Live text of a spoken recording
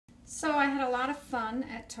So I had a lot of fun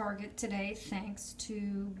at Target today thanks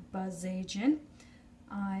to Buzz Agent.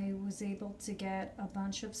 I was able to get a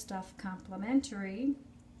bunch of stuff complimentary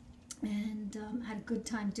and had a good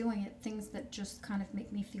time doing it. Things that just kind of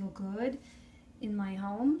make me feel good in my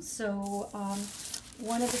home. So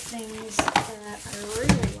one of the things that I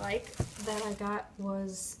really like that I got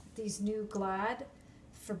was these new Glad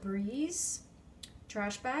Febreze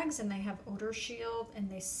trash bags, and they have OdorShield and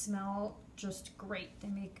they smell just great. They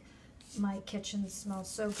make my kitchen smell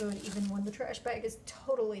so good even when the trash bag is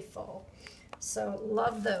totally full. So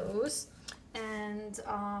love those. And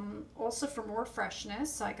also for more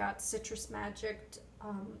freshness, I got Citrus Magic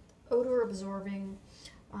odor absorbing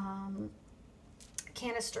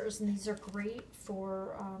canisters, and these are great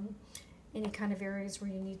for any kind of areas where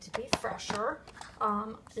you need to be fresher.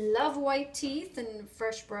 Love white teeth and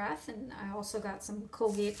fresh breath, and I also got some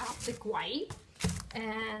Colgate Optic White.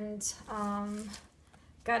 And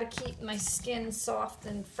got to keep my skin soft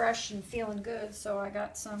and fresh and feeling good, so I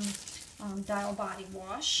got some Dial Body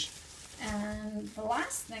Wash. And the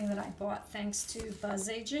last thing that I bought, thanks to Buzz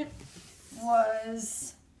Agent,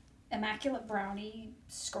 was Immaculate Brownie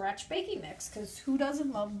Scratch Baking Mix, because who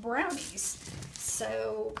doesn't love brownies?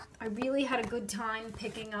 So I really had a good time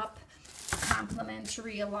picking up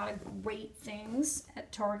complimentary, a lot of great things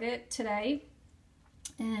at Target today.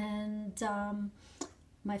 And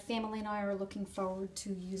my family and I are looking forward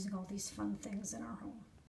to using all these fun things in our home.